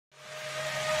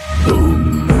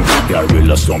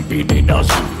gorilla stomping in a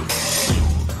zoo.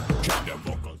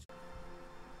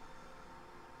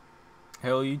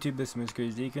 Hello YouTube, this is Mr.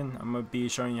 Crazy Deacon. I'm going to be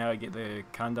showing you how to get the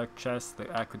conduct chest,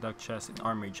 the aqueduct chest, and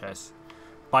armory chest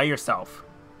by yourself.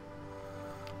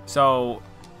 So,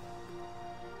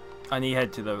 I need to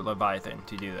head to the Leviathan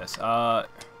to do this.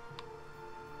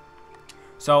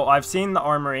 So I've seen the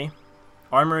armory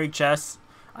chests.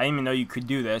 I didn't even know you could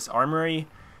do this. Armory,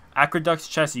 aqueduct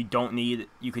chest you don't need.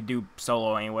 You could do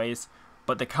solo anyways.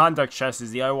 But the conduct chest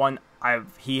is the other one.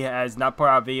 He has not put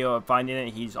out a video of finding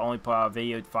it. He's only put out a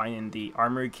video of finding the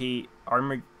armory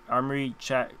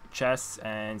chests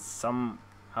and some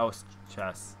house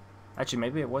chests. Actually,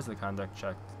 maybe it was the conduct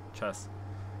chest.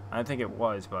 I don't think it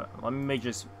was, but let me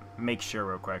just make sure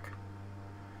real quick.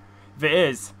 If it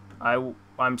is,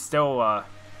 I'm still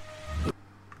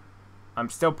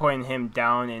putting him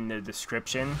down in the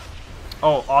description.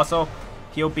 Oh, also,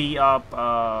 he'll be up.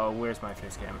 Where's my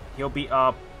face cam? He'll be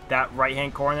up that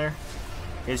right-hand corner.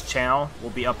 His channel will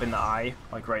be up in the eye,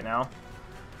 like right now.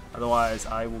 Otherwise,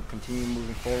 I will continue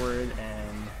moving forward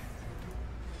and.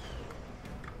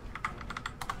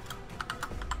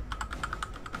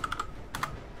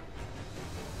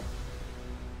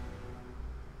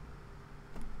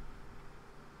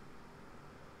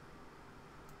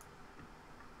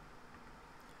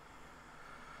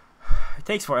 It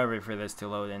takes forever for this to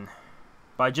load in.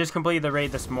 But I just completed the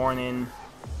raid this morning,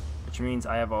 which means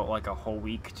I have like a whole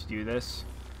week to do this.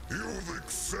 You've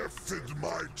accepted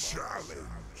my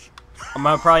challenge. I'm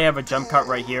gonna probably have a jump cut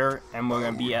right here, and we're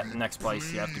gonna be at the next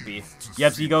place you have to be. You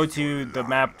have to go to the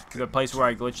map, to the place where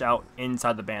I glitched out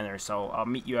inside the banners. So I'll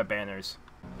meet you at banners.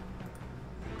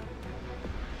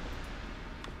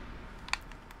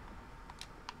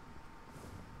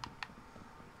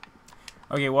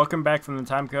 Okay, welcome back from the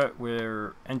time cut.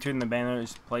 We're entering the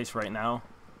banners place right now.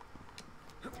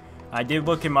 I did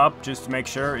look him up just to make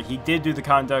sure. He did do the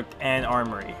conduct and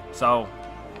armory, so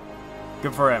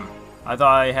good for him. I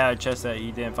thought I had a chest that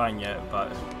he didn't find yet,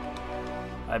 but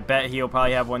I bet he'll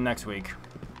probably have one next week.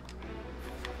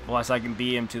 Unless I can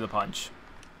beat him to the punch.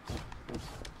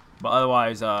 But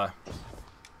otherwise,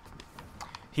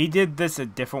 he did this a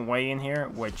different way in here,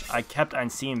 which I kept on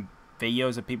seeing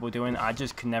videos of people doing. I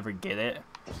just could never get it,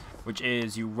 which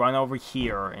is you run over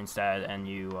here instead, and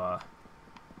you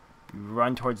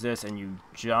run towards this, and you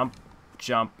jump,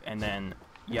 and then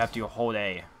you have to hold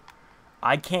A.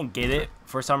 I can't get it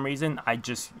for some reason. It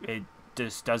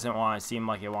just doesn't want to seem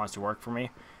like it wants to work for me.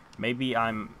 Maybe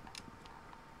I'm.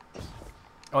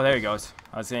 Oh, there he goes.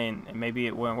 I was saying maybe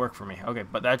it wouldn't work for me. Okay,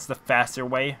 but that's the faster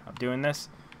way of doing this.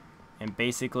 And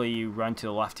basically, you run to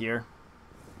the left here.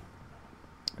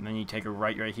 And then you take a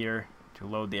right here to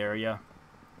load the area.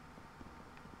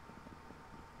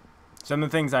 Some of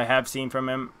the things I have seen from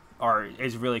him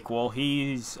is really cool.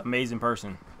 He's an amazing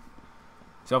person.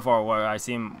 So far, what I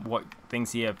see him, what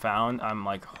things he have found, I'm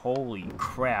like, holy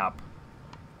crap.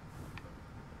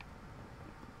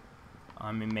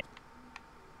 I'm amazed.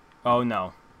 Oh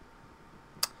no.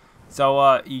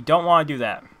 So you don't want to do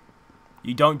that.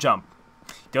 You don't jump.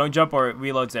 Don't jump or it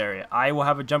reloads the area. I will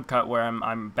have a jump cut where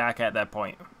I'm back at that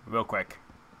point real quick.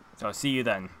 So I'll see you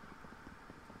then.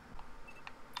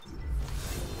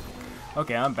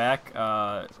 Okay, I'm back.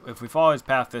 If we follow his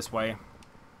path this way,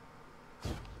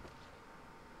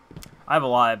 I have a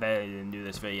lot of editing to do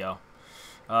this video.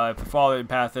 If we follow the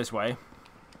path this way,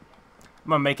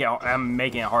 I'm making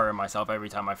it harder on myself every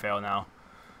time I fail now.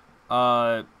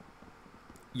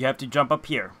 You have to jump up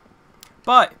here,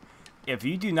 but if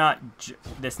you do not,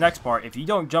 this next part, if you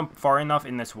don't jump far enough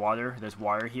in this water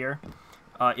here,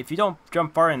 if you don't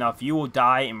jump far enough, you will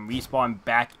die and respawn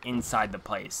back inside the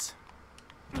place.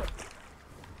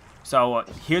 So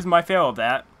here's my fail of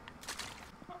that,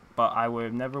 but I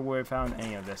never would have found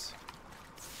any of this.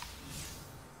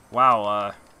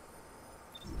 Wow.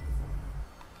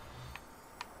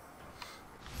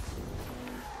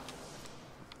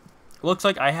 Looks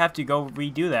like I have to go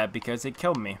redo that because it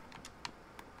killed me.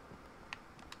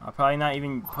 I'll probably not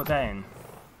even put that in.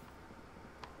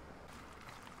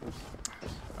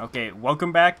 Okay,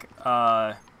 welcome back.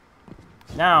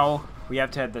 Now we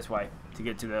have to head this way to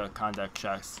get to the conduct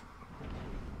chest.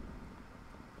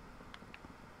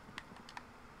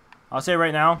 I'll say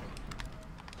right now,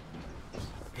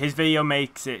 his video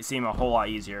makes it seem a whole lot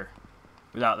easier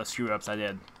without the screw-ups I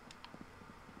did.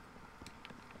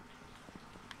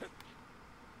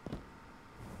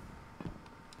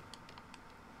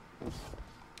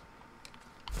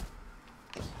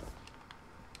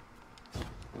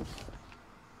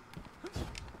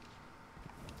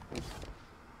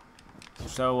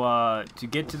 So, to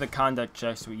get to the conduct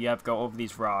chest, you have to go over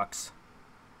these rocks.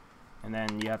 And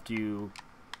then you have to...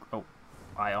 Oh,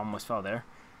 I almost fell there.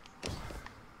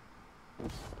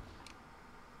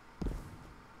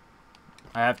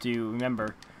 I have to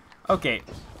remember. Okay,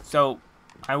 so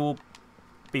I will...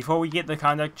 Before we get the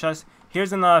conduct chest,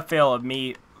 here's another fail of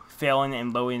me failing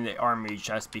and loading the armory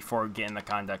chest before getting the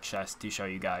conduct chest to show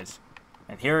you guys.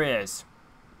 And here it is.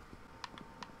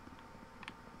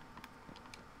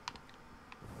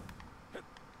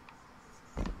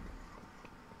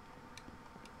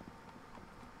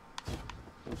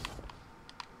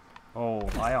 Oh,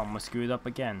 I almost screwed up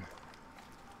again.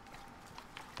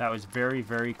 That was very,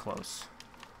 very close.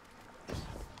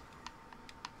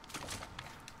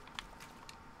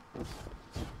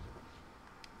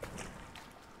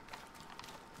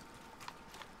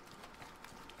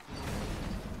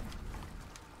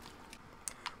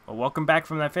 Well, welcome back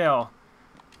from that fail.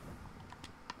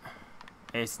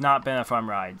 It's not been a fun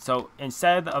ride. So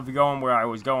instead of going where I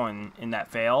was going in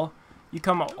that fail, you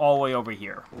come all the way over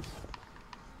here.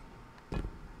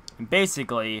 And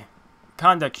basically,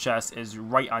 conduct chest is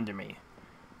right under me.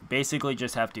 Basically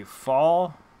just have to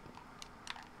fall.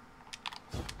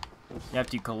 You have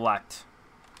to collect.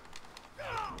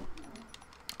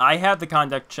 I have the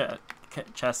conduct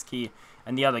chest key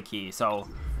and the other key, so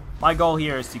my goal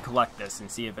here is to collect this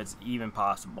and see if it's even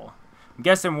possible. I'm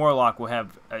guessing Warlock will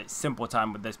have a simple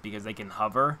time with this because they can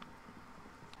hover.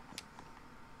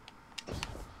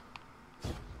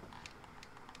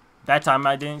 That time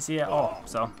I didn't see it. Oh,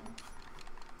 so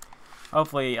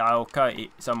hopefully I'll cut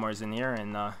somewhere in here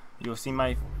and you'll see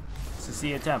my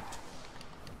succeed attempt.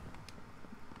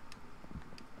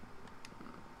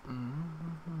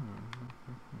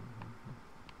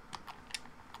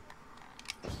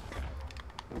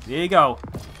 There you go.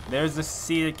 There's the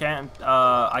seeded camp.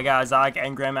 I got a Zodiac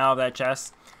engram out of that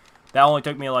chest. That only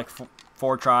took me like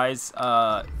 4 tries.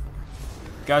 You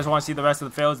guys want to see the rest of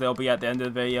the fails? They'll be at the end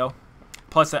of the video.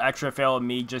 Plus an extra fail of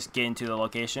me just getting to the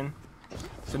location.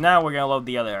 So now we're going to load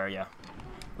the other area.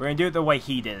 We're going to do it the way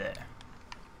he did it.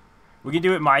 We can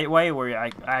do it my way,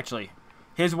 where actually,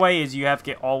 his way is you have to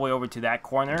get all the way over to that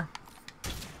corner.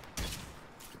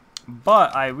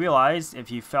 But I realized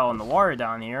if you fell in the water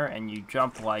down here and you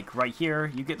jump like right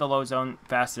here, you get the load zone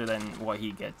faster than what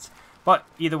he gets. But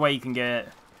either way you can get it.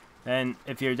 And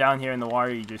if you're down here in the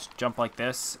water, you just jump like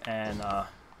this and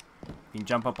you can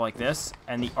jump up like this.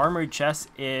 And the armored chest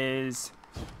is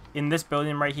in this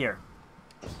building right here.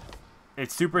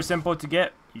 It's super simple to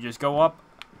get. You just go up.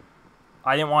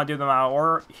 I didn't want to do them out of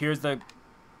order. Here's the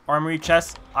armory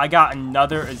chest. I got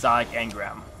another exotic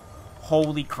engram.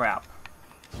 Holy crap.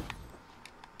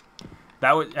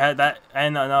 That was that,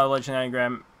 and another legendary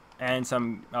engram, and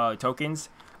some tokens.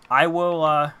 I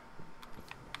will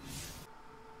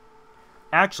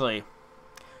actually,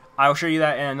 I'll show you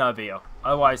that in another video.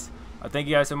 Otherwise, thank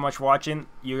you guys so much for watching.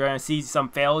 You're gonna see some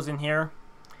fails in here.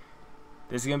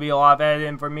 This is gonna be a lot of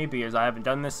editing for me because I haven't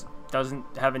done this,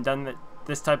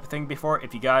 this type of thing before.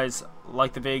 If you guys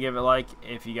like the video, give it a like.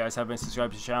 If you guys haven't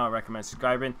subscribed to the channel, I recommend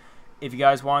subscribing. If you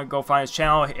guys want to go find his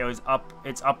channel,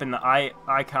 it's up in the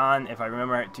icon if I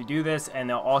remember to do this, and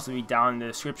it'll also be down in the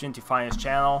description to find his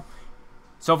channel.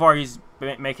 So far he's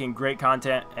been making great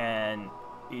content and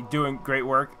doing great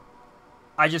work.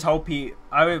 I just hope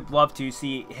I would love to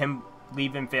see him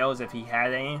leaving fails if he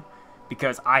had any,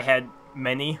 because I had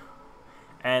many.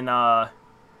 And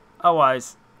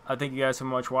otherwise, I thank you guys so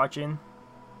much for watching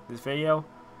this video.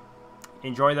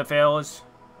 Enjoy the fails,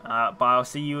 but I'll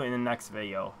see you in the next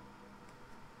video.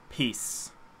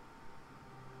 Peace.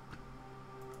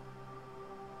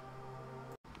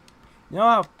 You know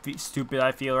how stupid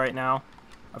I feel right now?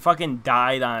 I fucking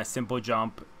died on a simple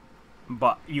jump,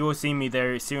 but you will see me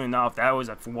there soon enough. That was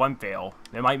a 1 fail.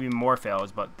 There might be more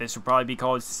fails, but this will probably be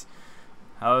called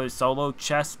solo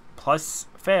chest plus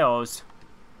fails.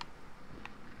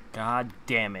 God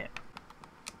damn it.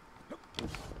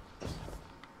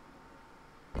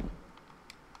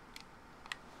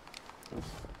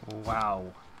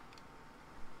 Wow.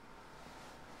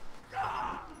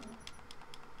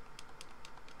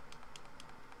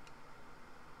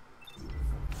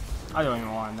 I don't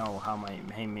even want to know how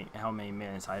many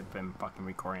minutes I've been fucking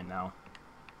recording now.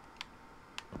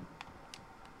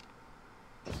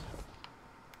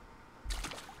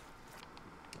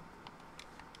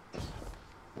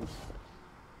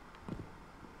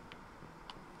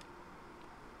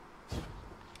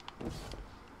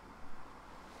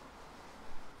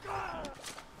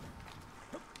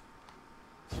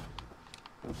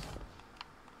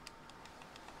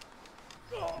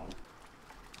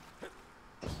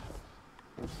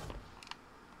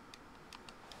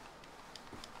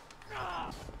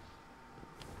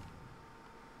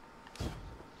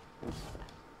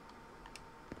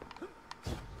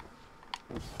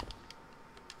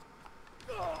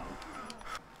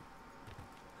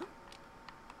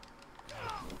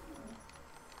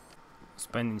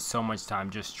 spending so much time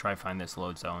just to try to find this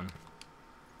load zone.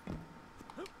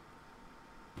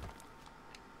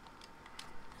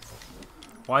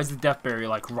 Why is the death barrier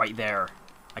like right there?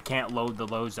 I can't load the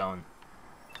load zone.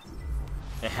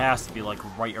 It has to be like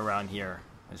right around here.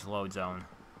 This load zone.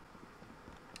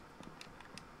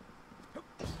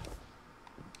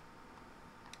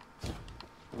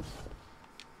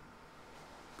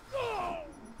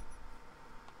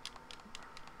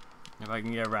 If I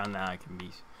can get around that, I can be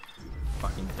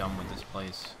fucking done with this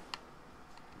place.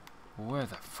 Where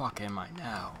the fuck am I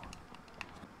now?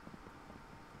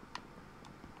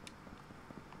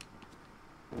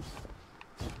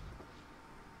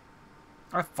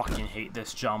 I fucking hate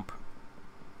this jump.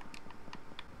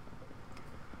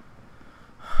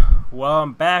 Well,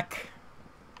 I'm back.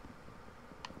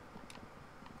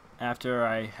 After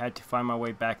I had to find my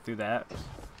way back through that.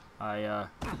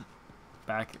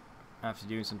 Back after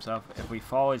doing some stuff. If we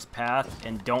follow his path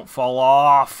and don't fall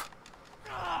off.